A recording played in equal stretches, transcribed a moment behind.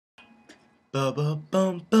Ba ba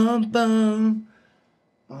bum bum bum.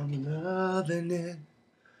 I'm loving it.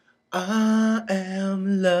 I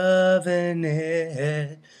am loving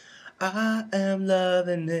it. I am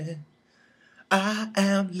loving it. I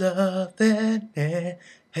am loving it.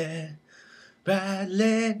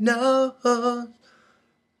 Bradley knows.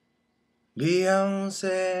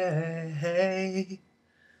 Beyonce. Hey,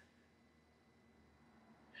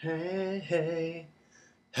 hey, hey,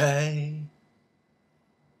 hey.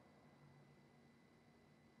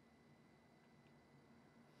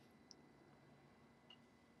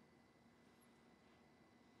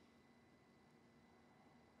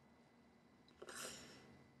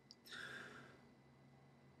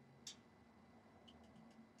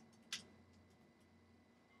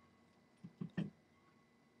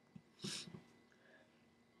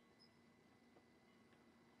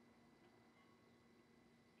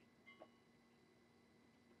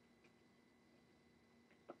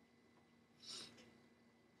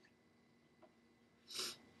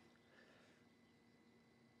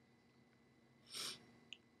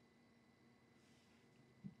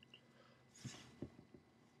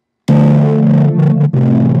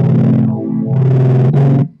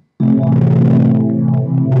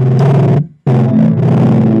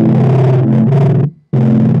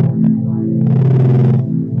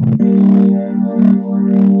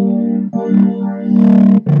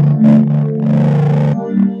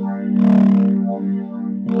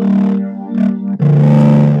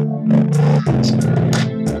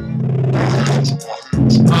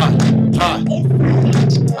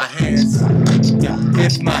 My hands, yeah.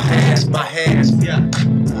 If my hands, yeah.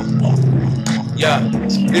 Yeah.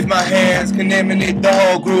 If my hands can emanate the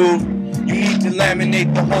whole groove, you need to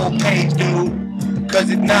laminate the whole page, dude. Cause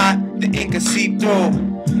if not, the ink can seep through.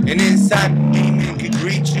 And inside the demon could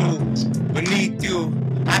greet you. Beneath you,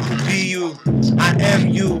 I could be you. I am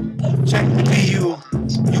you. Check the BU.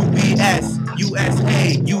 UBS,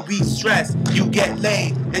 USA, you be stressed, you get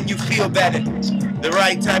laid, then you feel better. The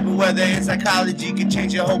right type of weather in psychology can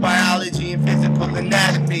change your whole biology and physical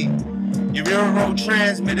anatomy. Your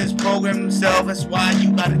neurotransmitters program themselves, that's why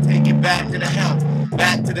you gotta take it back to the hell.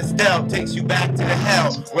 Back to the stealth, takes you back to the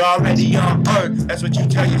hell. We're already on earth, that's what you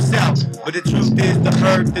tell yourself. But the truth is the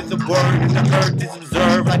earth is a word, and the earth is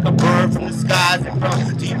observed like a bird from the skies and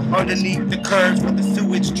from deep underneath the curves where the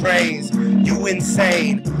sewage drains. You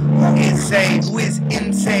insane. Who insane? Who is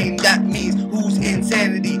insane? That means who's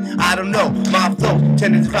insanity? I don't know. My flow,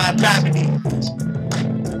 10 to 5 gravity.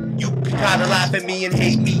 You kinda laugh at me and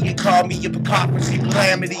hate me and call me a hypocrisy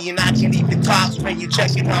calamity, and I can't even talk when you're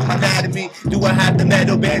checking out my anatomy. Do I have the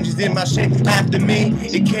metal bandages in my shit? After me,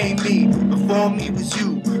 it came me. Before me was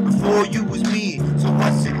you. Before you was me. So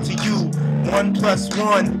what's it to you? 1 +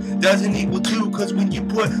 1 doesn't equal 2, cause when you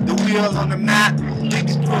put the wheel on the map, think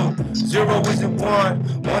it through. 0 isn't 1,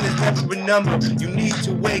 1 is never a number. You need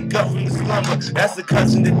to wake up from the slumber. That's the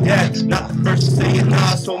cousin to death, not the first to say it.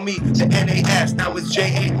 Nas told me the NAS, now it's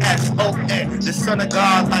JASON. The son of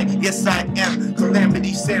God, like yes I am.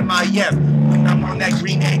 Calamity Sam I am. When I'm on that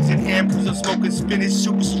green eggs and ham, cause I'm smoking spinach,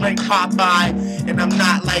 super strength Popeye. And I'm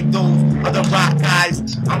not like those other rock guys.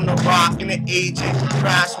 I'm the rock and the agent.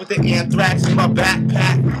 Crash with the anthrax in my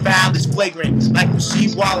backpack. Foul is flagrant, like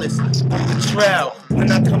Rasheed Wallace on the trail.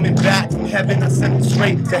 When I'm coming back from heaven, I send them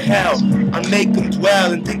straight to hell. I make them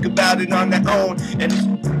dwell and think about it on their own. And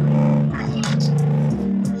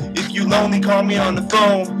if you lonely, call me on the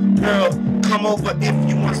phone. Girl, come over if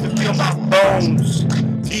you want to feel my bones.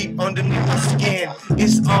 Deep underneath my skin,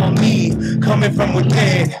 it's on me, coming from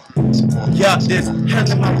within. Yup, there's hell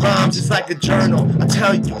in my rhymes, it's like a journal. I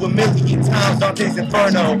tell you a million times, Dante's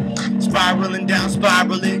Inferno. Spiraling down,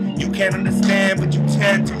 spiraling, you can't understand, but you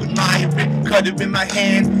tend to admire it. Cut it in my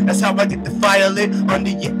hand, that's how I get the fire lit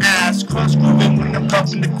under your ass. Cross grooving when I'm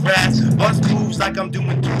puffing the grass. Bust moves like I'm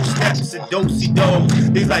doing 2 steps of do-si-do.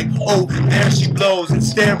 They like, oh, there she blows. In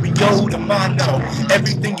stereo to mono,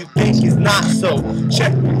 everything you think is not so.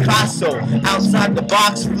 Check Picasso, outside the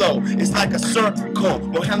box flow. It's like a circle.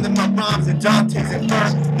 Well, handling my rhymes and Dante's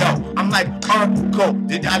Inferno. I'm like Urkel.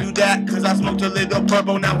 Did I do that? Cause I smoked a little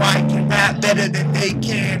purple. Now I can rap better than they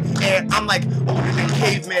can. And I'm like older than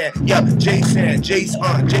caveman. Yup, Jason,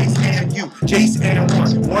 Jason, you, Jason,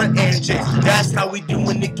 one and Jason. That's how we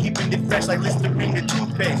doing it, keeping it fresh like Listerine the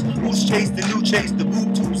toothpaste. Who's Chase, the new Chase, the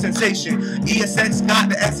Bluetooth sensation. ESX got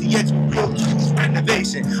the SEX with real tools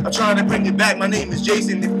renovation. I'm trying to bring it back, my name is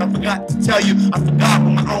Jason. If I forgot to tell you, I forgot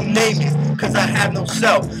what my own name is. cause I have no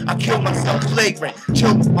self. I kill myself flagrant,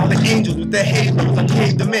 chill all the angels with their halos. I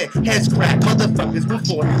caved them in, heads cracked, motherfuckers move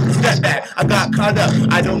forward, step back. I got caught up,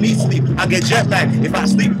 I don't need sleep, I get jet lag. If I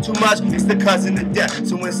sleep too much, it's the cousin of death.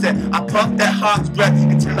 So instead, I puff that hot breath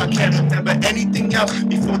until I can't remember anything else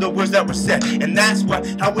before the words that were said. And that's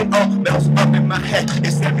how it all melts up in my head.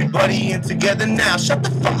 It's everybody in together now. Shut the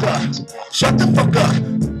fuck up. Shut the fuck up.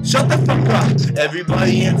 Shut the fuck up.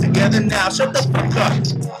 Everybody in together now. Shut the fuck up.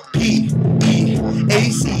 P-E-A-C-E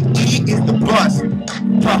is the bus.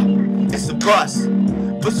 Huh, it's a bus.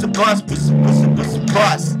 Bus a bus, bus a bus a bus a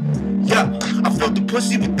bus. Yeah, I filled the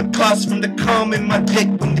pussy with the pus from the cum in my dick.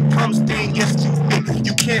 When the cum stain gets too thick,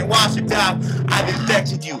 you can't wash it out. I've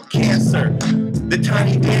infected you, cancer. The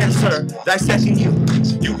tiny dancer, dissecting you.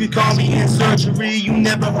 You can call me in surgery. You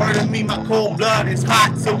never heard of me. My cold blood is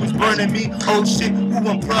hot, so it's burning me. Oh shit, who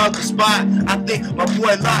unplugged the spot? I think my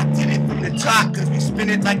boy Locke did it from the top, cause we spin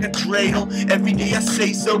it like a dreidel. Every day I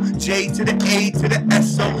say so. J to the A to the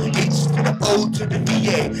S-O, H to the O to the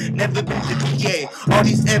V-A. Never been to VA. All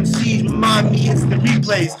these MCs remind me it's the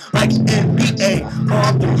replays, like NBA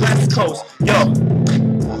on the West Coast. Yo,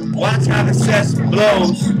 watch how the cess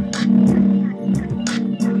blows.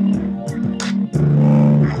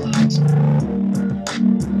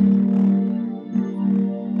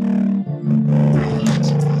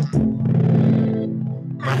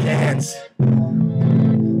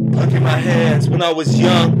 Look at my hands. When I was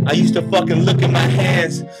young, I used to fucking look at my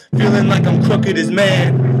hands, feeling like I'm crooked as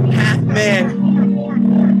man, half man.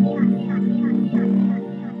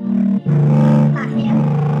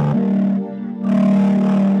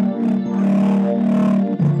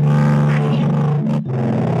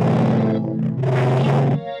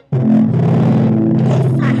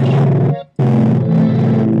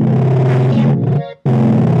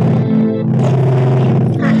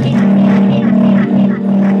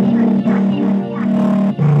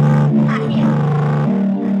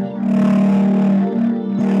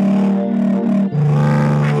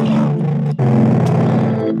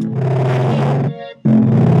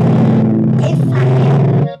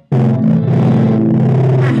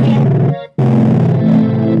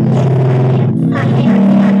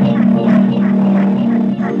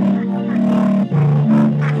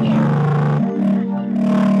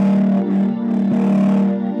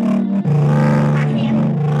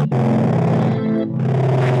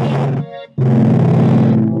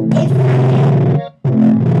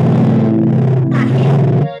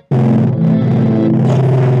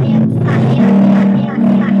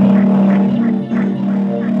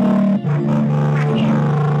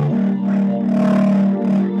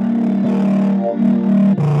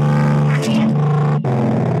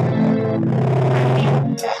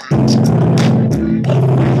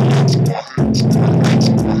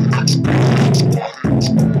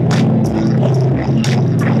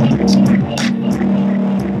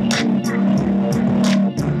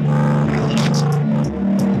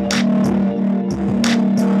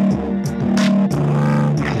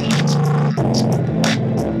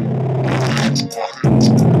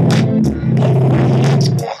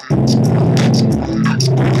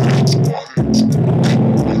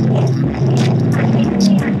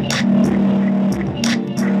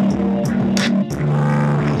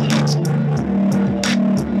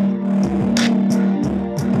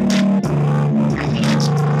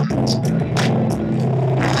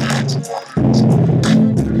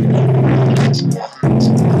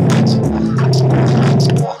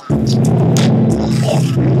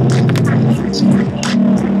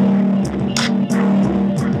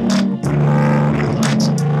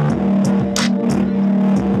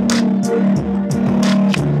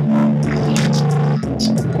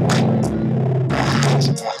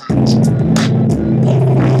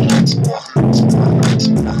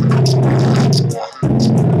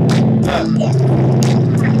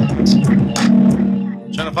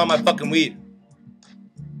 Trying to find my fucking weed.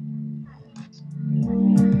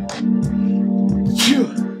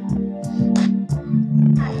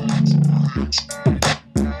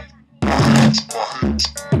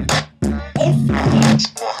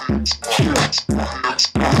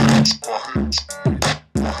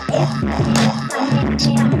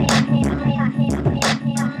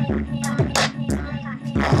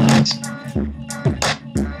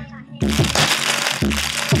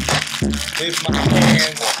 With my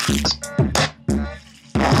hands.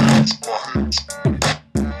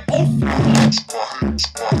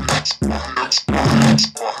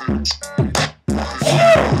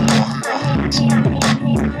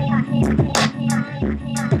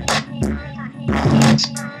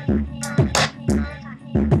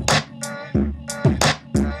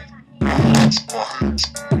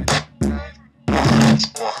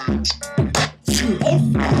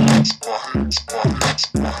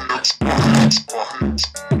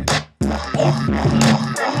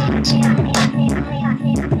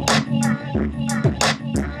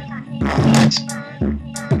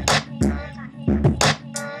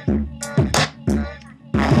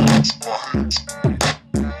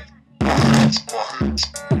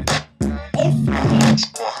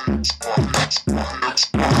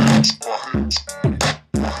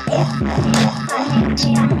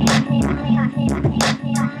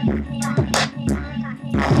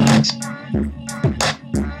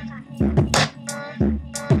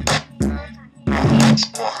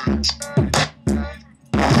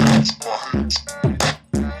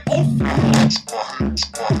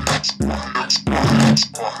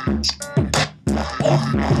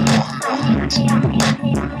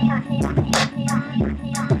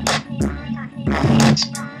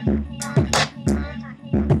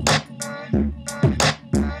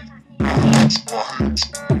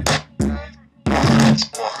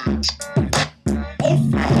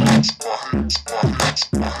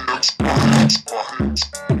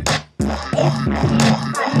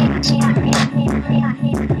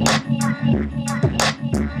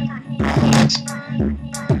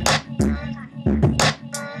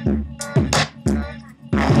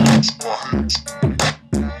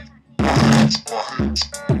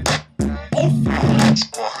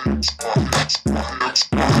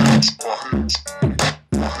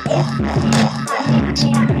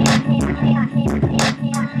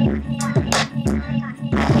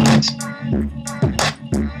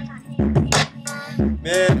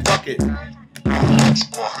 Man, fuck it.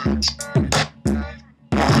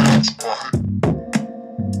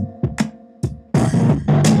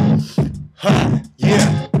 Huh,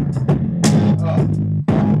 yeah.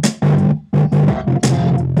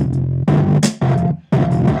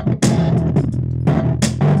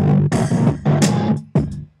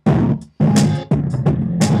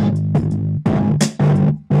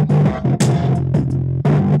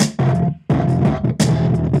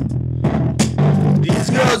 These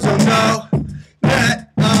girls don't know that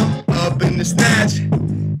I'm up in the snatch,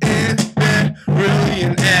 and they're really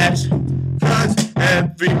an ass, 'cause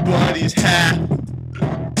everybody's half.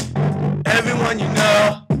 Everyone you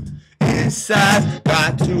know inside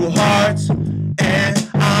got two hearts, and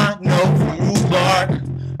I know from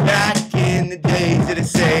rhubarb back in the days of the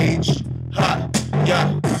sage. Ha,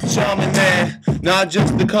 yeah, shaman man, not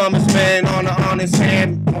just the calmest man on the honest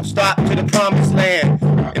hand. Won't stop to the promised land.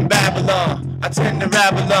 In Babylon, I tend to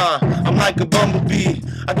rabble on. I'm like a bumblebee,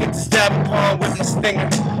 I get to stab upon with my stinger.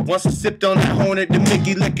 Once I sipped on that hornet, the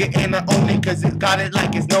Mickey liquor, and I own it, 'cause it got it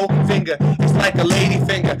like it's no finger. It's like a lady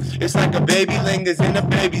finger, it's like a baby lingers in a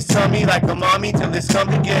baby's tummy, like a mommy till it's come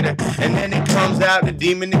to get her. And then it comes out, the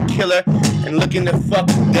demon and killer, and looking to fuck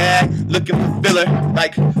dad, looking for filler,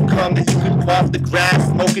 like cum that you could puff the grass,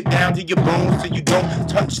 smoke it down to your bones so you don't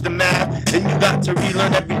touch the math. Then you got to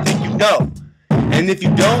relearn everything you know. And if you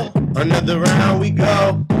don't, another round we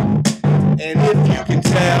go. And if you can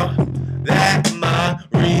tell that my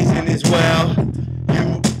reason is well,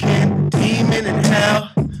 you can demon in hell.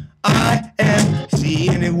 I am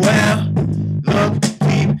seeing it well. Look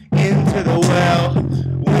deep into the well.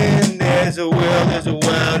 When there's a will, there's a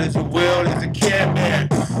well, there's a will, there's a Care Bear.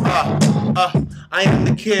 I am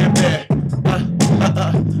the Care Bear.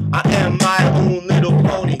 I am my own little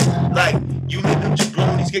pony. Like you little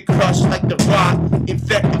jabronis get crushed like the rock,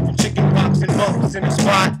 infected from chicken pox and bumps in a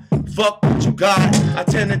spot. Fuck what you got, I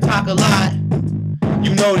tend to talk a lot.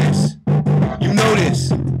 You know this, you know this.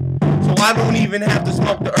 So I don't even have to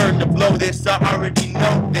smoke the herb to blow this. I already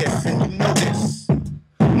know this, and you know this.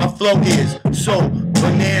 My flow is so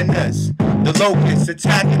bananas. The locusts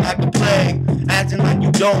attacking like a plague, acting like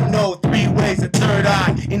you don't know. 3 ways, a third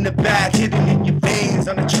eye in the back, hidden in your veins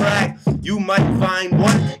on the track. You might find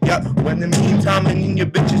one, yeah. When the meantime, I'm in your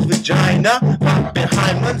bitch's vagina. Popping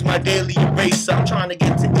Hyman's my daily race. I'm trying to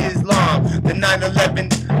get to Islam. The 9/11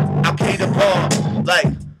 Al-Qaeda bomb. Like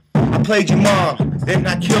I played your mom, then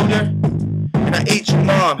I killed her, and I ate your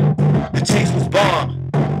mom. The taste was bomb,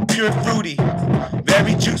 pure fruity,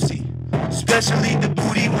 very juicy. Especially the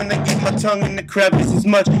booty when I get my tongue in the crevice. It's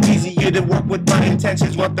much easier to work with my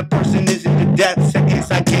intentions. What the person is in the death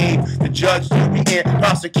sentence I gave the judge, jury, and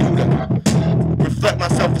prosecutor. Reflect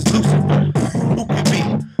myself as Lucifer. Who could be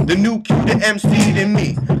the new cuter MC than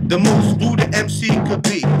me? The most ruder MC could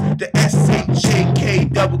be the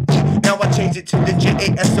SHAKEE. Now I change it to the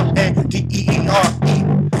JASONDEERE.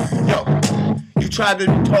 Yo, you try to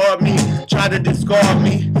retard me, try to discard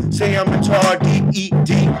me, say I'm retarded,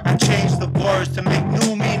 ED. I change the words to make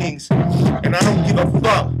new meanings, and I don't give a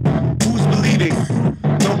fuck who's believing.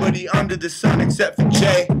 Nobody under the sun except for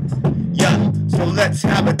Jay. Yeah, so let's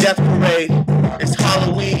have a death parade. It's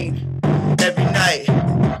Halloween every night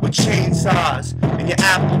with chainsaws and your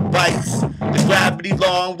apple bites. The gravity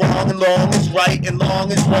long, wrong and long is right, and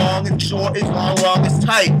long is wrong, and short is long, wrong is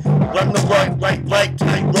tight. Run the right,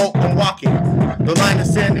 tight rope, I'm walking the line of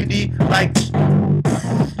sanity like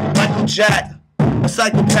Michael Jack, a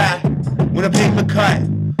psychopath with a paper cut.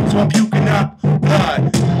 so I'm puking up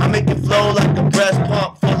blood. I make it flow like a breast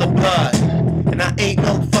pump full of blood, and I ain't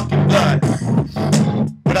no fucking blood,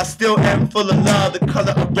 but I still am full of love. The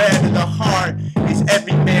color of red in the heart is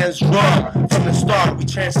every man's drug. From the start, we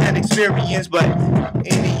transcend experience, but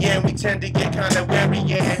in the end, we tend to get kind of weary,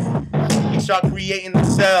 and we start creating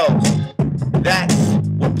ourselves. That's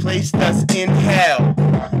what placed us in hell.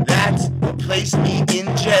 That's what placed me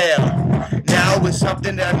in jail. Now it's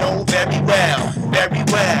something that I know very well, very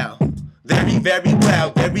well. Very, very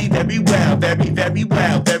well, very, very well, very, very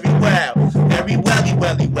well, very well, very welly,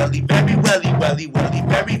 welly, welly, very welly, welly, welly,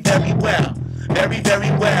 very, very well, very,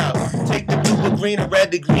 very well. Take the blue or green or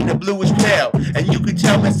red, the green or blue is pale, and you can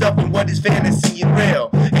tell yourself what is fantasy and real,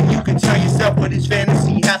 and you can tell yourself what is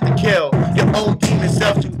fantasy. You have to kill your own demon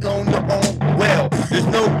self to own your own will. There's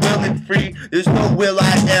no will in free. There's no will.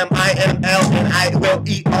 I am L, and I will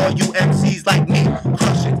eat all you MCs like me.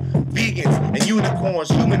 Crush it. Vegans and unicorns,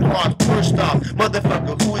 human hearts pushed off.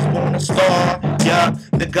 Motherfucker, who is born a star? Yeah,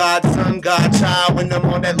 the godson, godchild. When I'm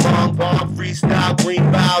on that long bomb, freestyle, green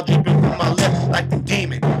vial dripping from my lips like the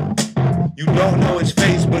demon. You don't know his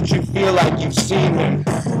face, but you feel like you've seen him.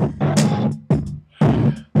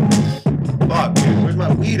 Fuck, dude, where's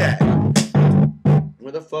my weed at?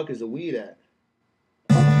 Where the fuck is the weed at?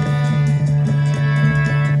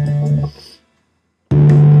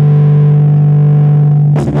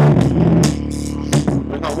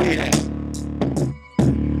 Where's my weed at?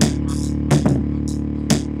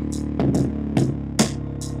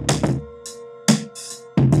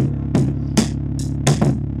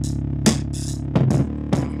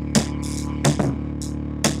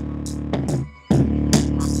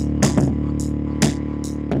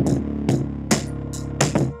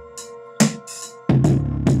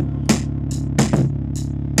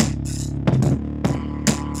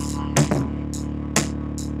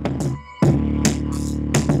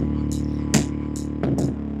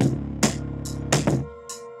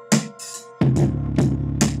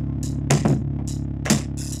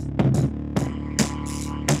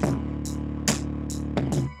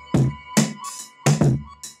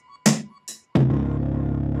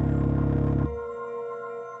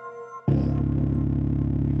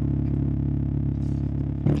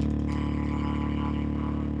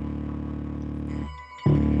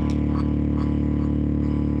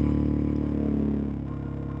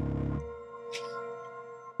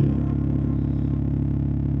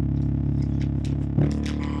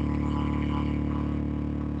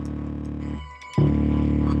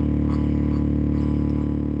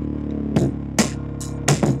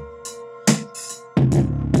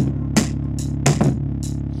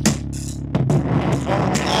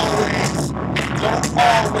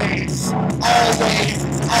 Always,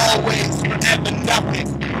 forever nothing.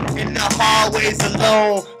 In the hallways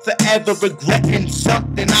alone, forever regretting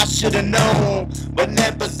something I should've known, but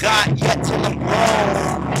never got yet till I'm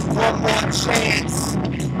grown. One more chance.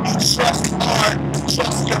 You trust art,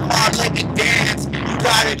 trust your heart, let it dance. You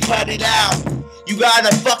gotta cut it out. You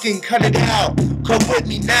gotta fucking cut it out. Come with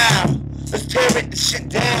me now. Let's tear the shit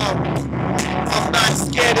down. I'm not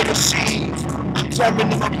scared of machines. I'm tearing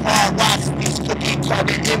them apart. Watch these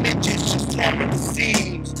cookie-cutter images just tearing the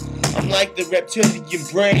seams. I'm like the reptilian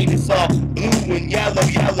brain. It's all blue and yellow,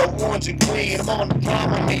 yellow, orange and green. I'm on the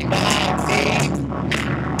promenade behind me.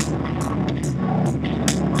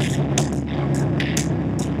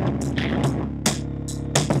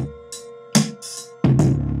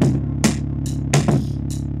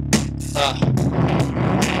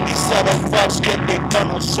 These other fucks get their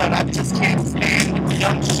funnels shut. I just can't stand the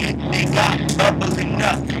young shit they got bubbling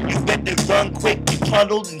up. You better run quick, you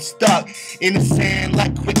puddled and stuck in the sand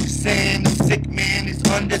like quicksand. The sick man is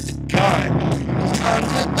under the gun. He's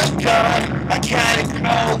under the gun. I got it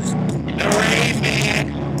close. The rain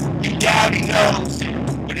man, you doubt he knows,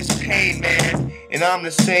 but it's pain, man, and I'm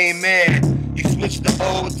the same man. You switch the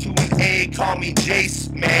O to an A, call me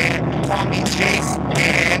Jace, man. Call me Jace,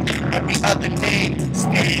 man. Every other name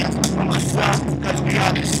stands for myself, cause we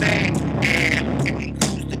are the same, man. It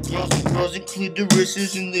includes the girls include the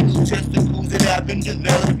wrists and little testicles that have been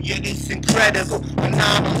developed. Yet it's incredible,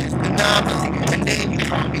 anomalous, anomaly. And then you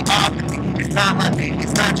call me Opity. It's not my name,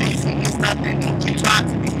 it's not JC, it's nothing that you talk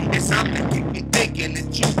to me. It's something you be thinking. The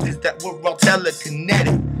truth is that we're all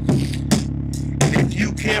telekinetic. If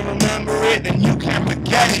you can't remember it, then you can't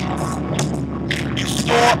forget it. You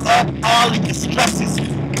store up all of your stresses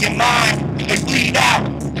in your mind, and they bleed out.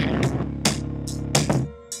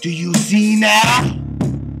 Do you see now?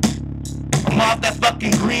 I'm off that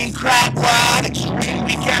fucking green crack ride,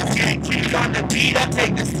 extremely cascade creep on the beat. I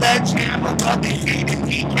take the sledgehammer, rub it, feet and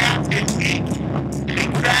kneecaps get weak. They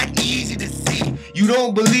crack easy to see. You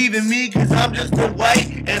don't believe in me cause I'm just a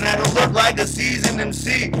white and I don't look like a seasoned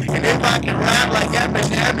MC. And if I can rap like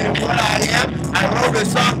Eminem and what I am, I wrote a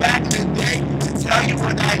song back in the day to tell you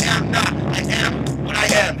what I am not. I am what I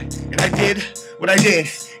am. And I did what I did.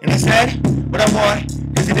 And I said what I want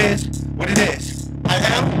cause it is what it is. I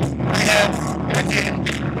am what I am. And I did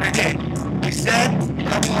what I did. I said what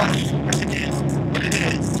I want cause it is what it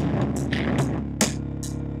is.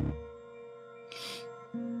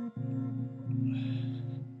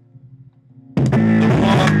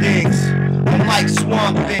 Things. I'm like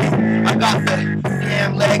Swamp Thing. I got the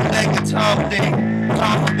ham leg and tom thing.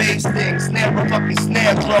 Tom bass thing. Snare a fucking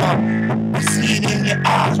snare drum. I see it in your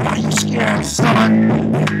eyes. Why you scared,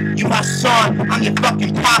 son? You my son. I'm your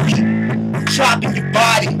fucking poppy. Chopping your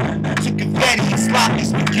body to confetti and sloppy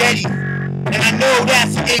spaghetti. And I know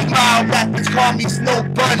that's 8 Mile rappers call me Snow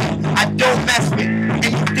Bunny. I don't mess with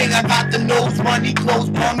anything. I got the nose money, clothes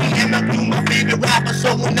on me, and I do my favorite rapper.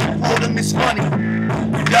 So when I quote him, it's funny.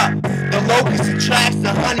 Yeah, the locust attracts the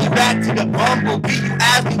honey back to the bumblebee. You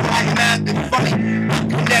ask me why I'm acting funny. I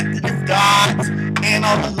connected the dots and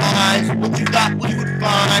all the lines. What you got, what you would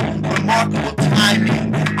find. Remarkable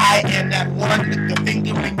timing. I am that one with the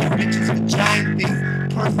finger in your bitch's vagina thing.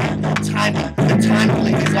 Perfect timing. The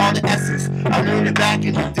timing is all the essence. I learned it back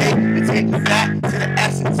in the day to take me back to the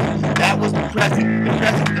essence. That was the present, the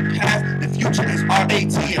past, the future is our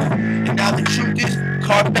ATM. And now the truth is,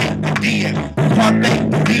 carpe the diem, carpe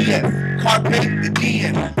the diem, carpe the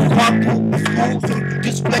diem. Carpool is cool, so you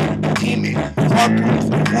display the demon. Carpool is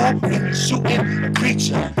cool when you're shooting a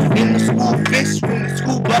creature. In the school fish, when the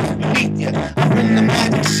school bus beneath you. I bring the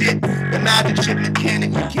magic shit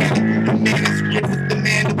mechanical, the manuscript with the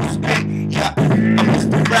mandible spit. Yeah, I'm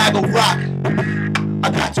Mr. Fraggle Rock. I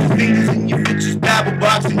got your fingers in your bitch's babble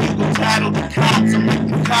box and you go tattle the cops. I'm like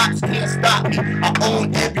the cops can't stop me. I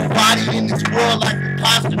own everybody in this world like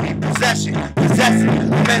apostrophe possession. Possessing,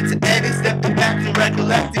 meant to edit, stepping back to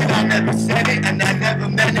recollect it. I never said it and I never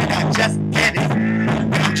meant it. I just get it.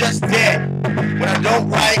 I'm just dead when I don't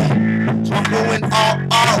write. So I'm going all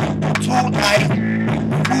out tonight.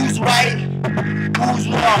 Who's right? Who's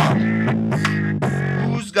wrong?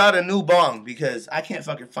 Who's got a new bong? Because I can't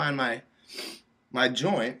fucking find my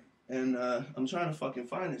joint, and I'm trying to fucking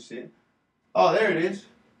find this shit. Oh, there it is.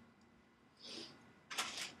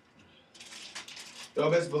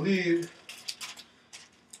 Y'all best believe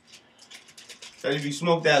that if you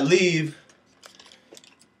smoke that leaf,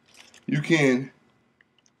 you can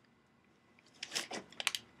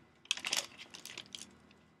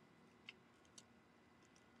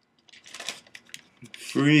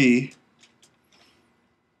free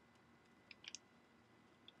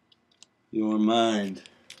your mind.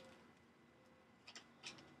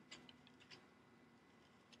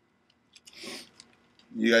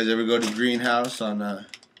 You guys ever go to Greenhouse on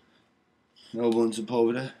Noble and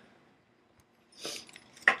Sepulveda?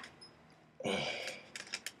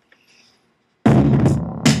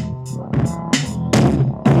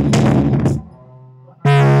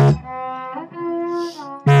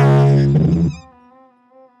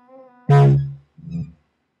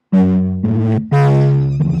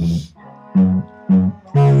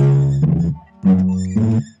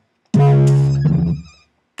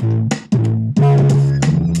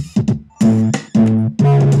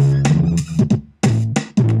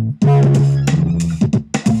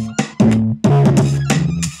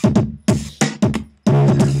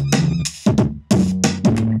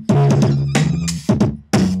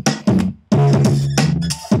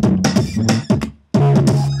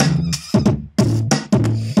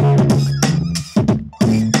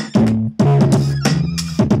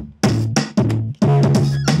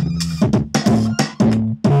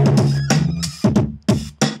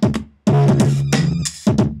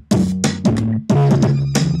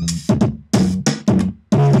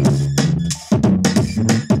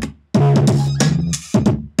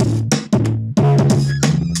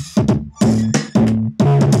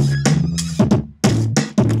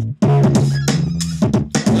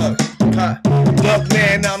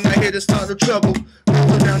 Trouble.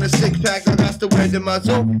 Down the six pack, I got to wear the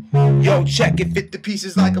muzzle. Yo, check it, fit the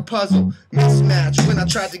pieces like a puzzle. Mismatch when I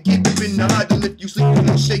tried to get up in the huddle. If you sleeping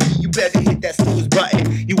on shaky, you better hit that snooze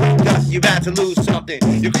button. You wake up, you about to lose something.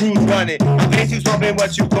 Your crew's running. My face you smoking,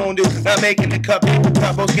 what you gon' do? Not making the cup.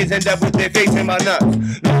 Most kids end up with their face in my nuts.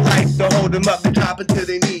 Look like to hold them up and drop into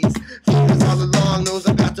their knees. Females all along knows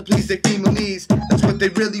I got to please their female needs. That's what they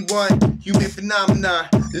really want. Human phenomena.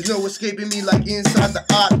 There's no escaping me like inside the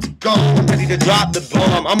octagon. I'm ready to drop the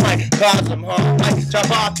bomb. I might cause some harm. I might chop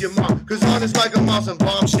off your mom. Cause honest like I'm on some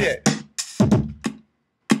bomb shit.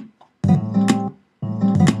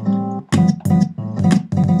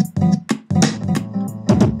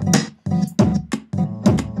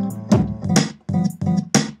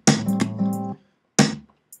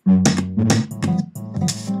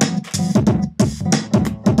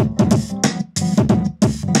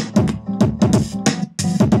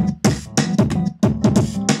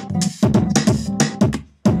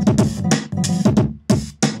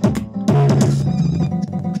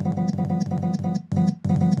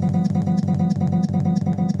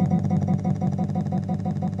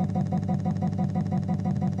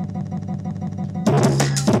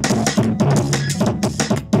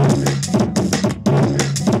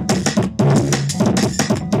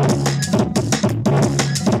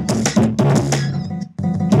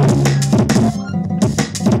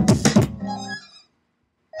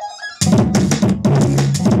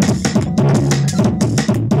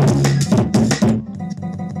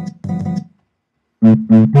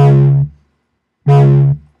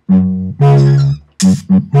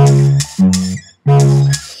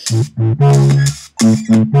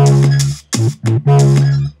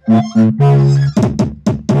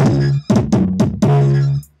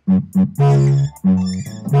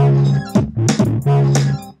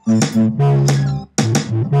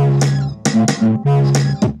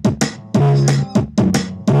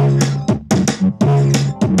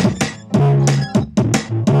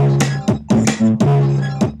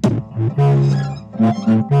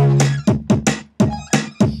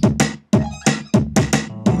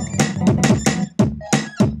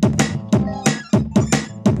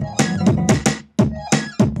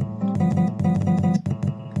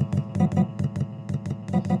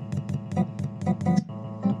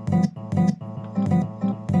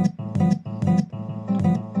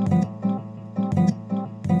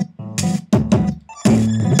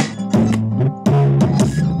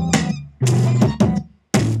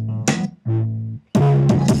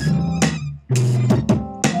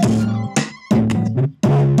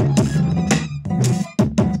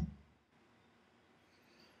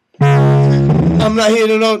 I'm not here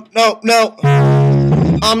to no.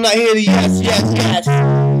 I'm not here to yes.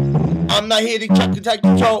 I'm not here to check the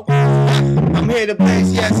control. I'm here to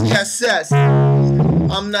blaze yes.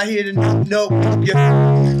 I'm not here to no.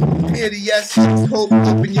 I'm here to yes, hope,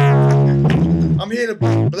 open you. I'm here to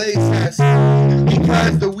blaze yes.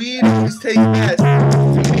 Because the weed always tastes best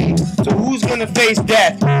to me. So who's gonna face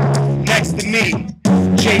death next to me?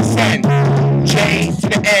 Jason, J to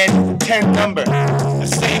the N, 10th number. The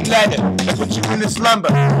same letter that put you in a slumber.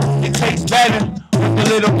 It tastes better with a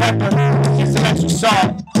little pepper. It's some extra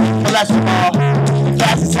salt, cholesterol. The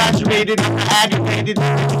fats is saturated, aggravated,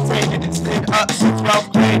 agitated, it's been up since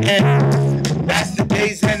 12th grade. And that's the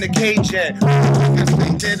days and the Cajun. I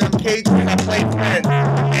think that I'm Cajun, I play friends.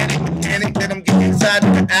 Panic that I'm getting inside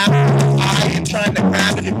of the app. I am trying to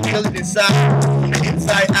grab it and feel it inside, from the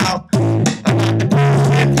inside out.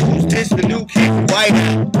 Who's this? The new kid, white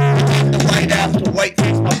out. The white out, the white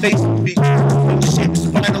face, my face will feature. Oh shit, the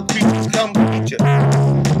spinal creatures come to meet you.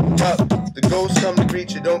 The ghosts come to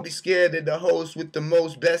greet you. Don't be scared of the host with the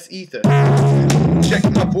most best ether. Check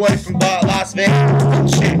my boy from Las Vegas. Oh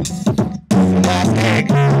shit, the lost egg.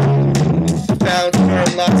 Found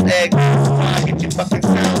firm lost egg. Get your fucking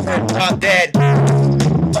sound heard, drop dead.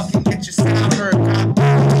 Fucking get your sound heard, drop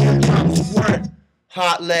dead. Drop some word.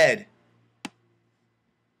 Hot lead.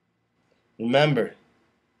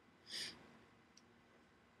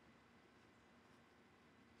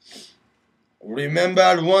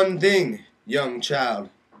 Remember one thing, young child.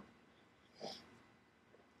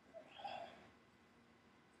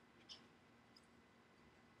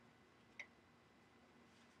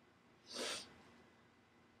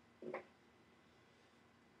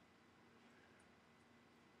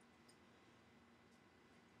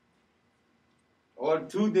 Or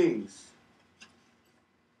two things.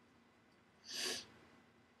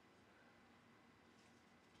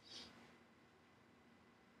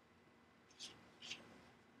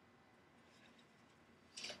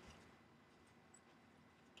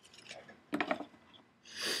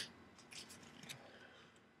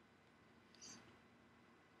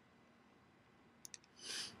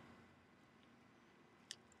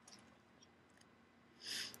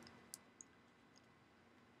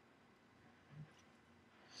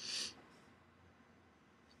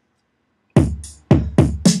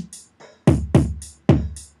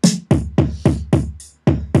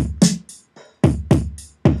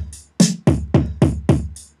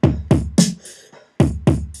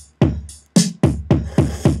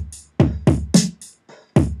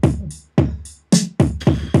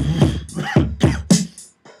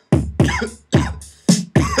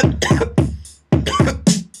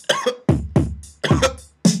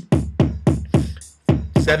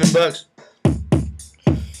 $7.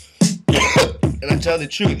 And I tell the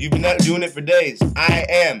truth, you've been doing it for days. I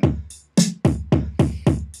am.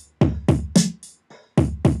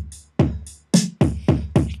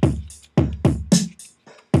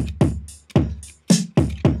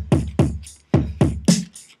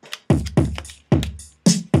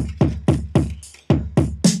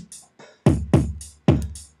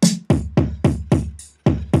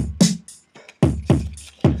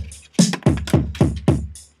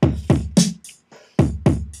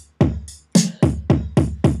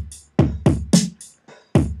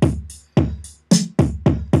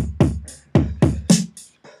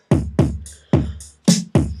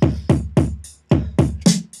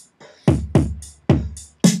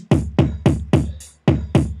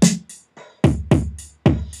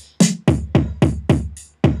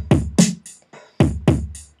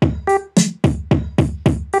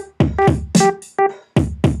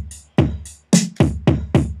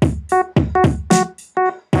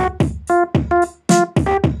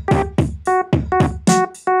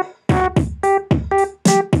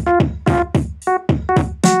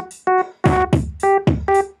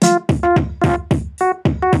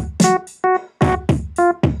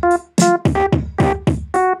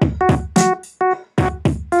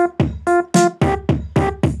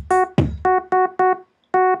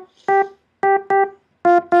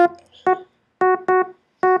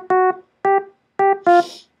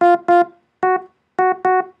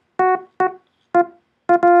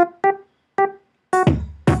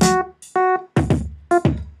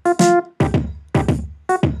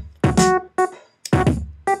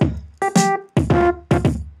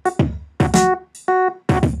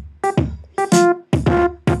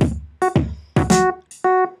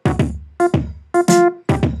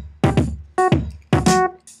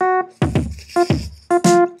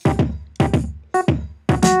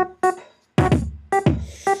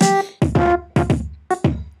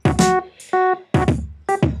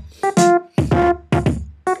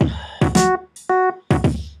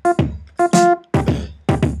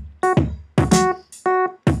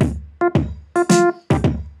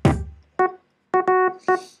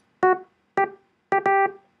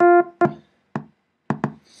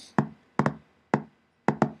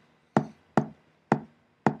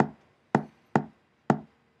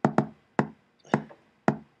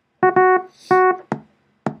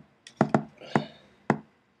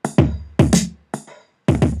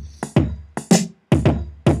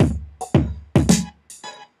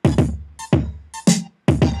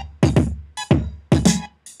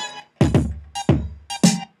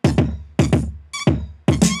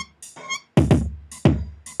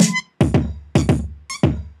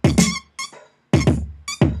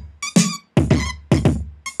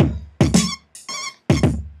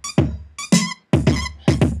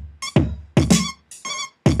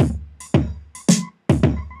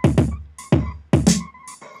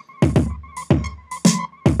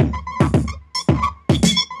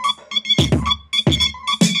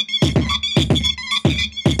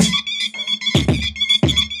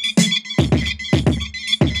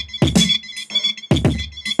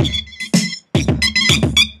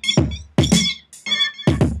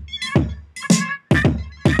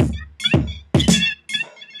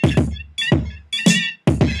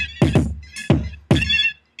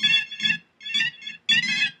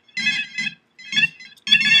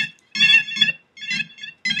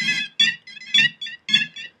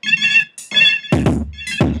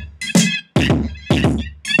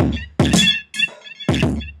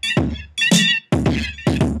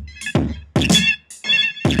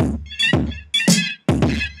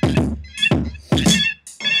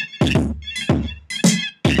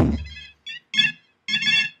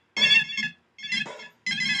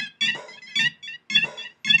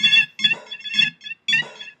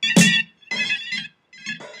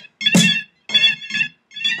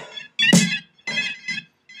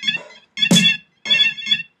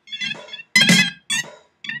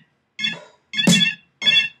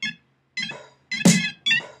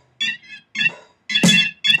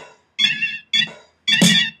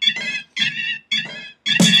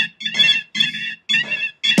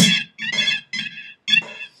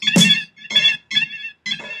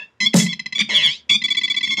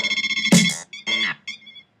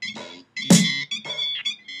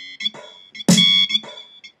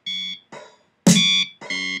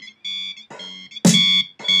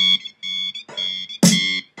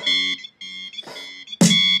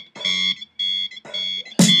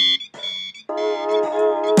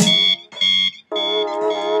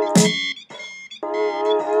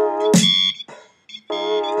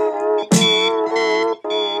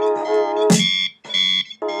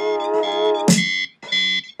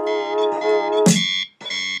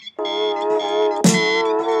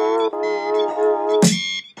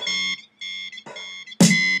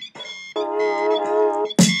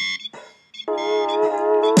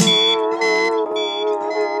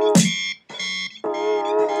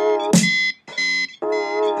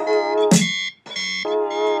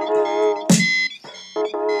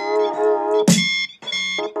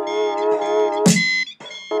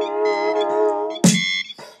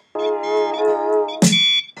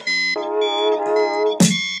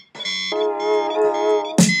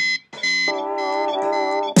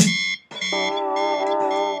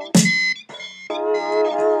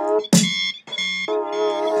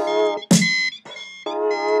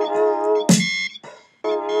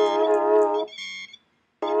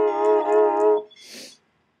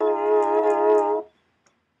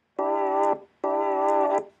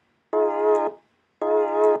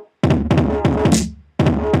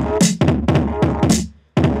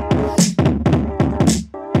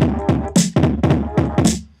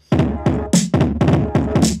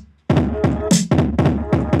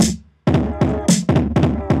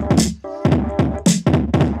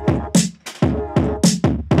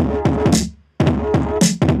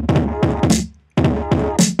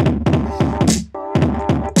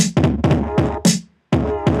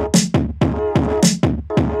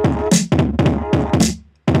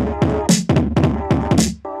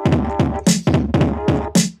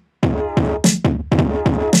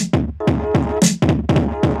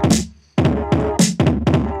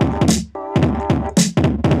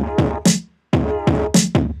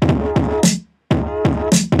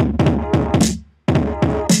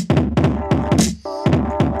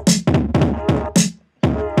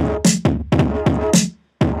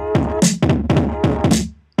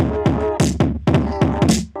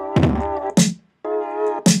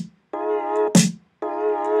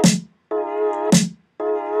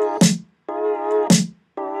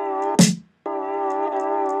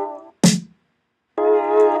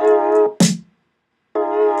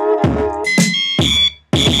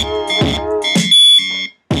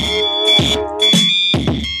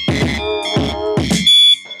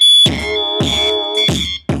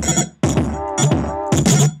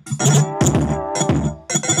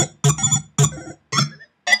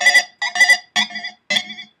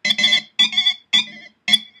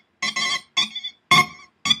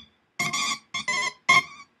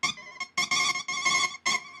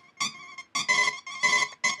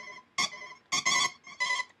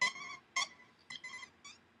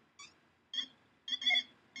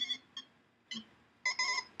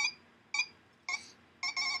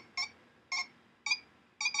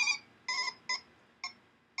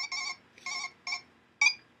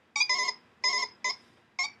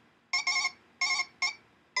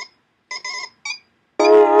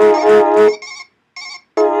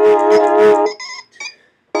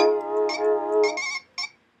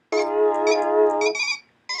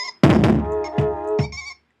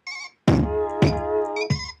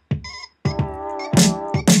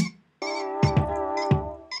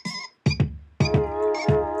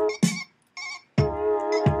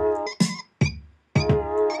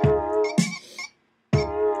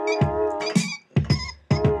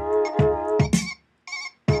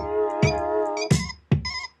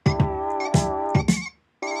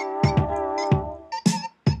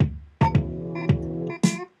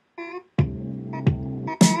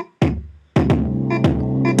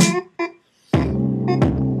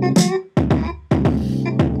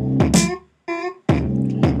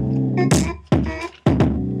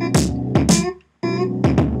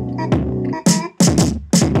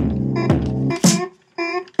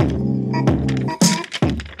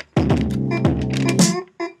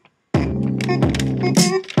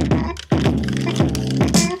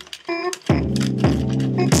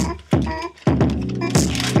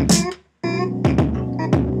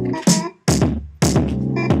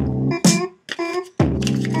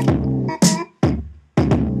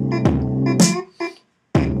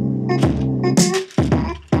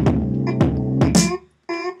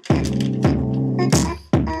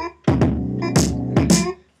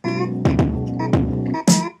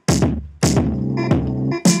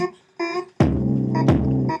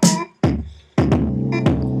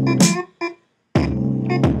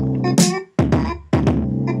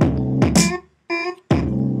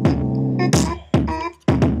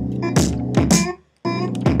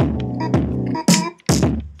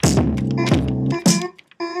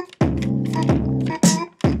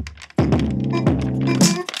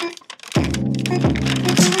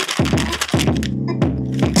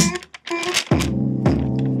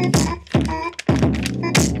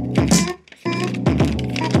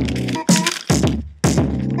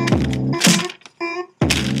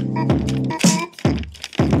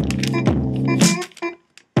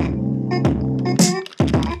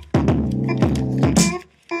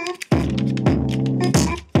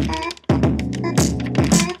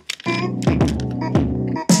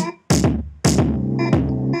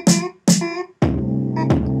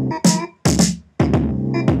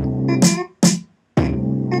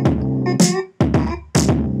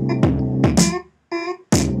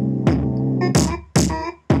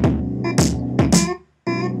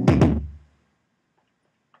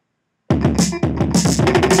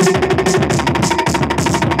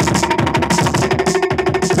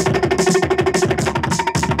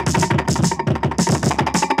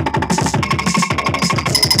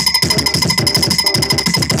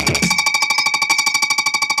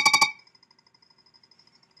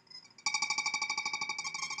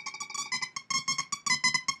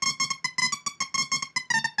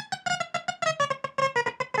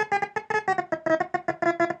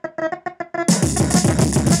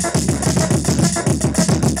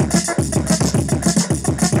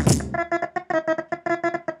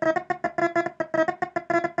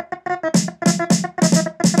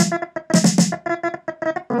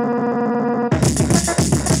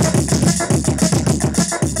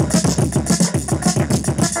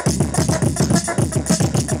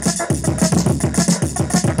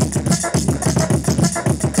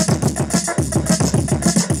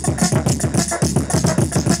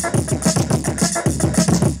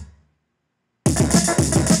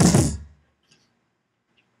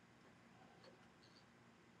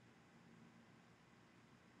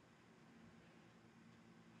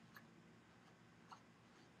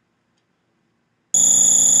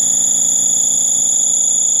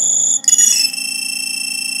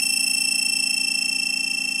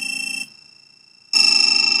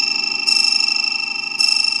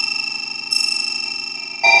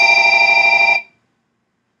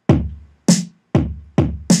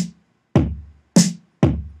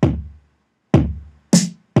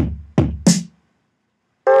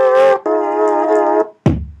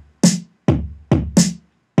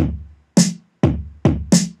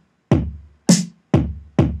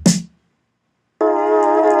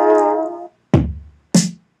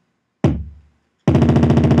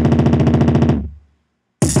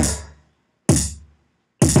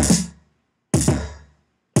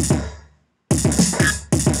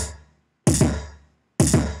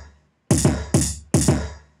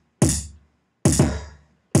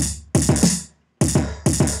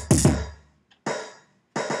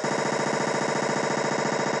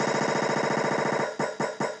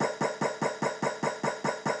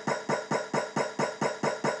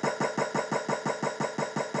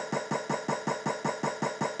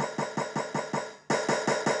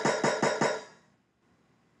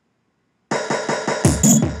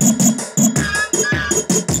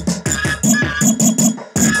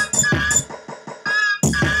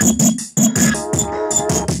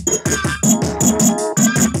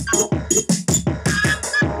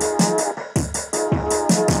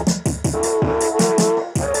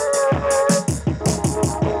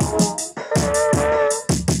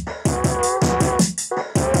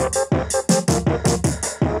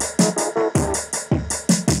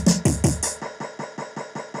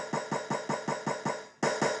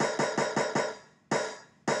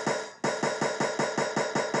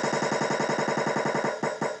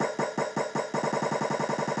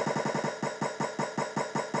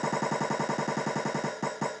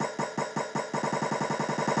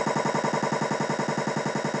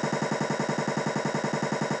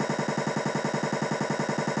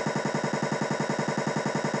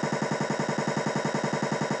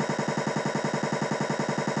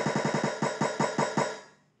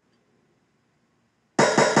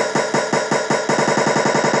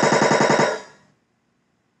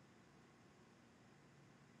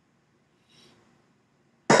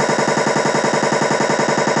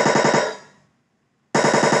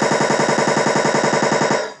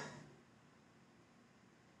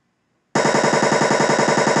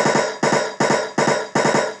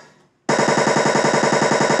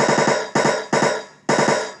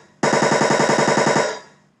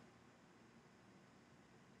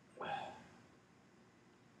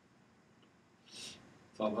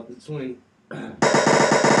 About the swing.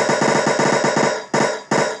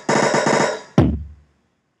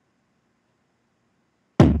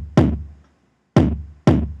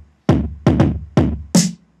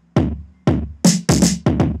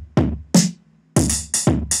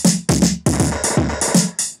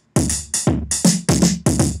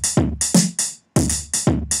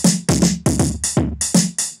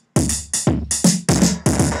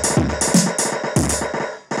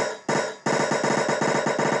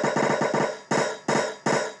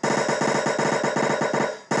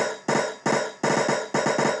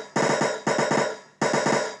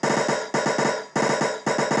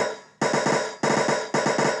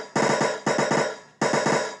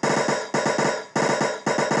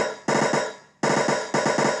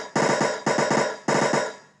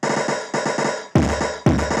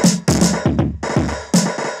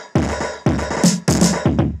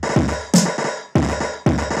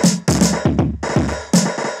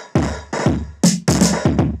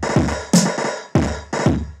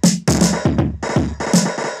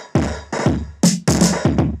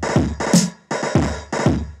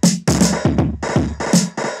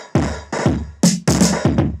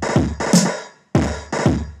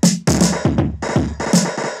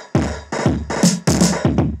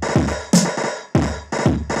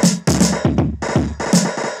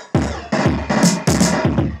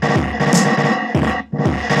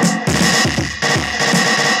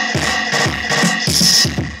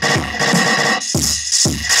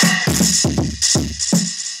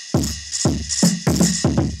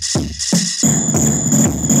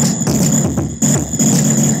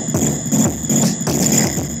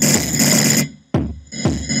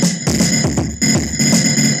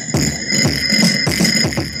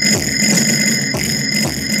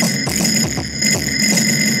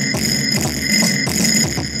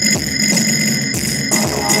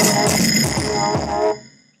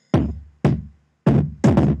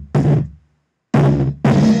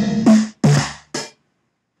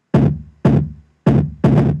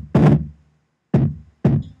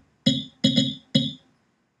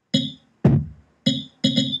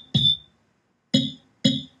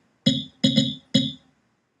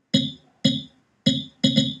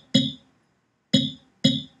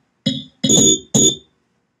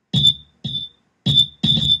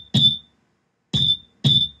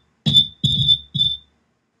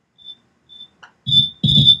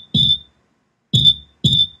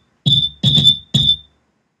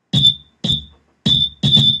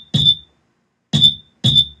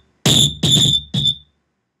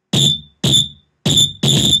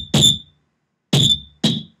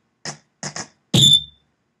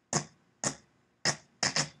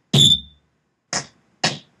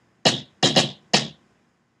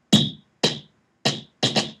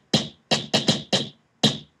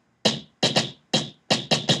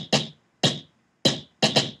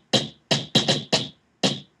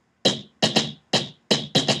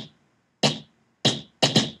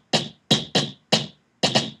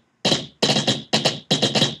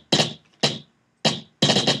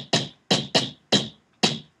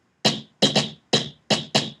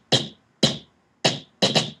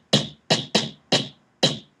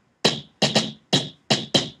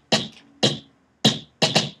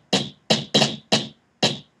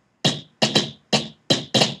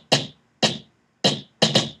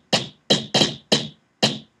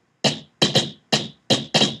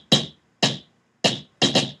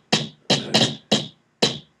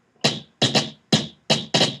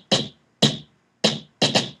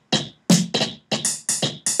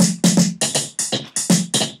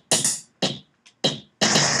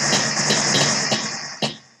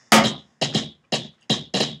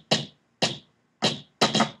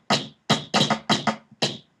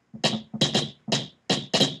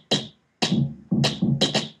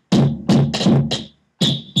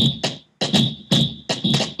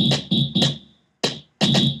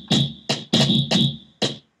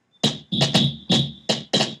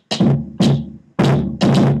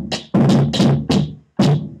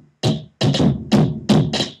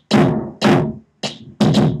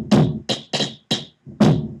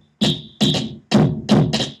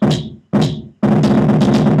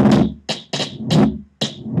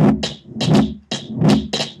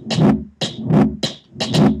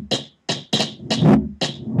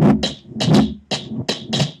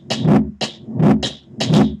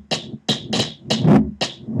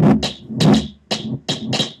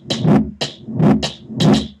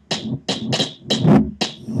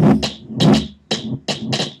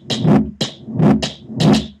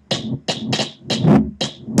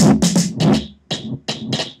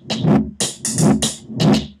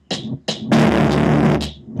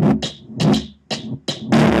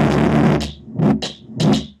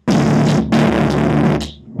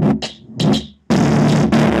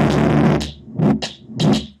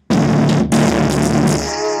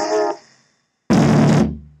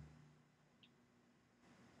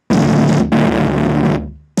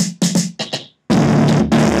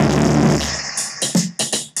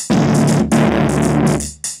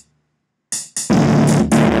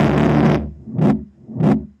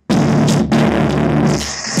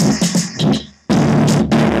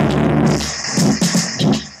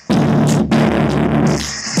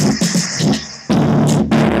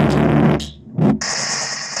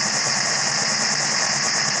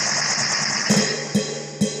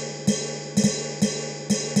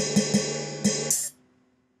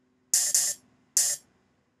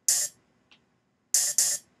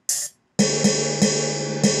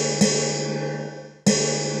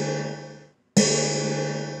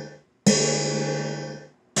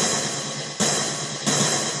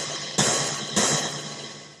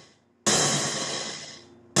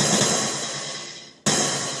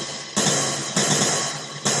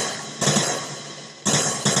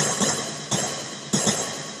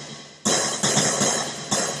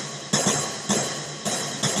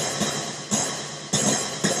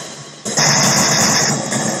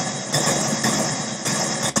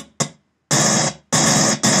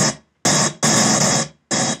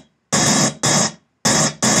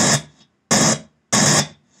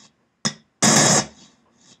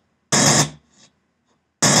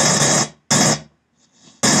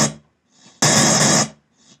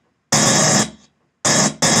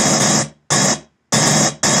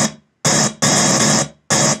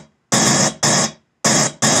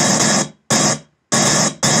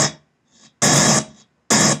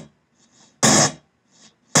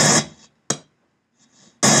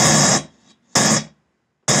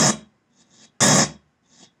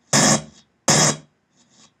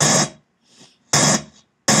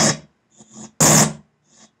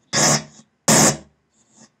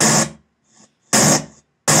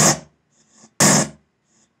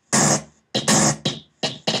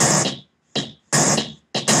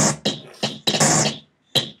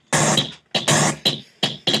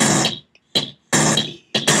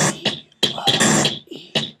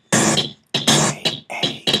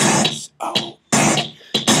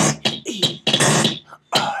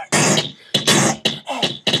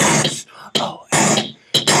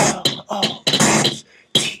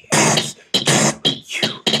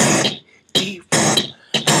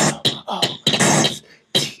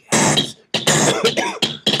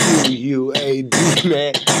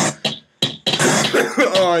 man.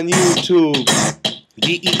 On YouTube.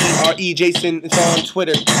 DEERE Jason. It's on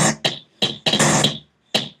Twitter.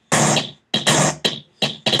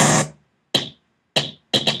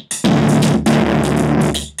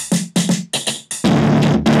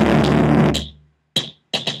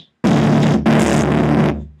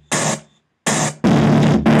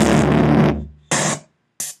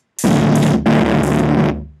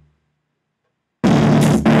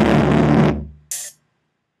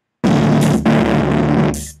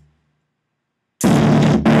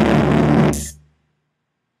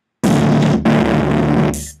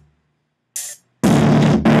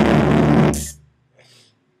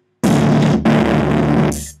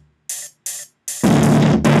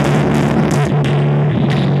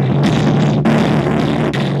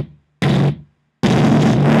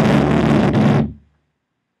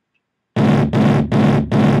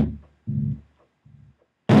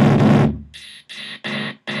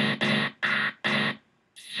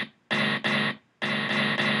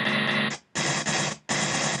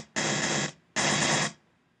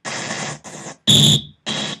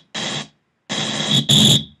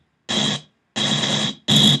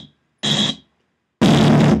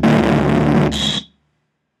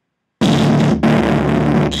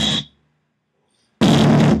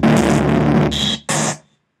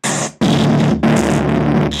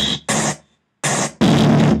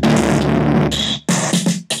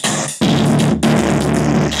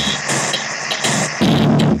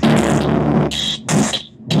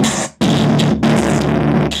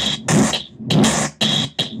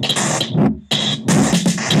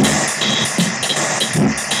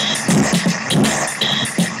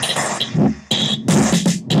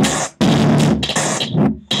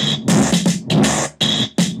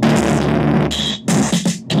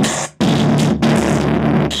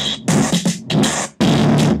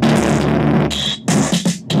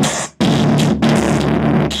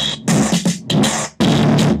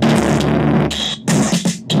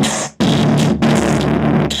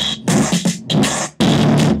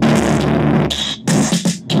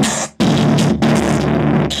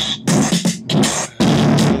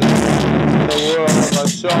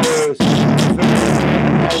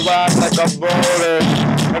 Walk like a bowler,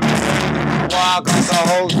 walk like a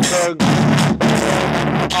holster.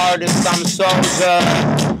 Artist, I'm soldier.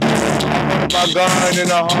 I put my gun in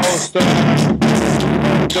a holster,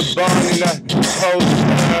 the bun in a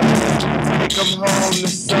holster. Take him home, the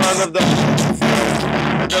son of the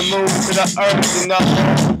move to the earth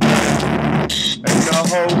and the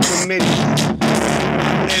whole committee.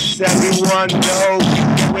 Lips everyone, the whole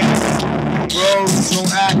roads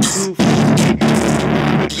don't act too funny.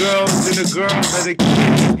 The girls and the girls are the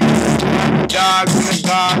kids. The dogs and the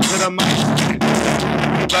gods are the mice.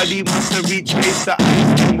 Everybody wants to retrace the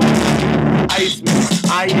ice.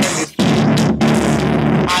 I am his.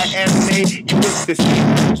 I am made. You with the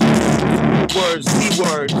words,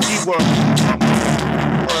 C-word, C-word.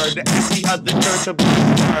 Word, every other church of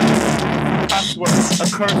word. Cuss word, a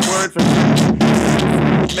curse word for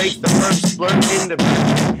makes the earth splurt in the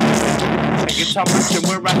I can tell person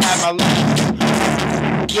where I have my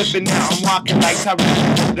life. Flipping now, I'm walking like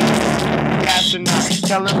Tyrese. Astronaut,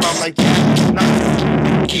 tell him I'm like, yeah,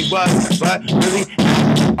 not he was, but really,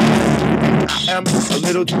 I am a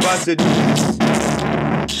little busted.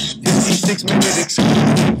 56-minute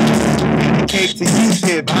exclusive. Dedicate to you,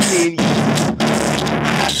 Pib. I mean,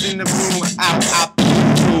 ass in the room, out.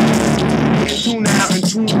 In tune out and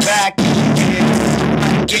tune back.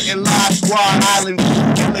 Getting lost, Squad Island,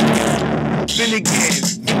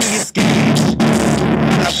 Finnegan's Gauge.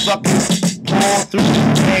 I fucking pull through the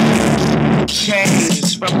pain.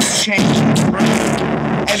 Change from the change.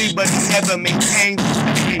 Everybody never maintains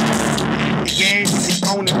the game is the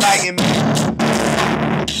own enlightenment.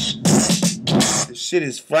 This shit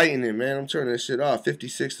is frightening, man. I'm turning this shit off.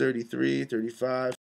 56, 33, 35.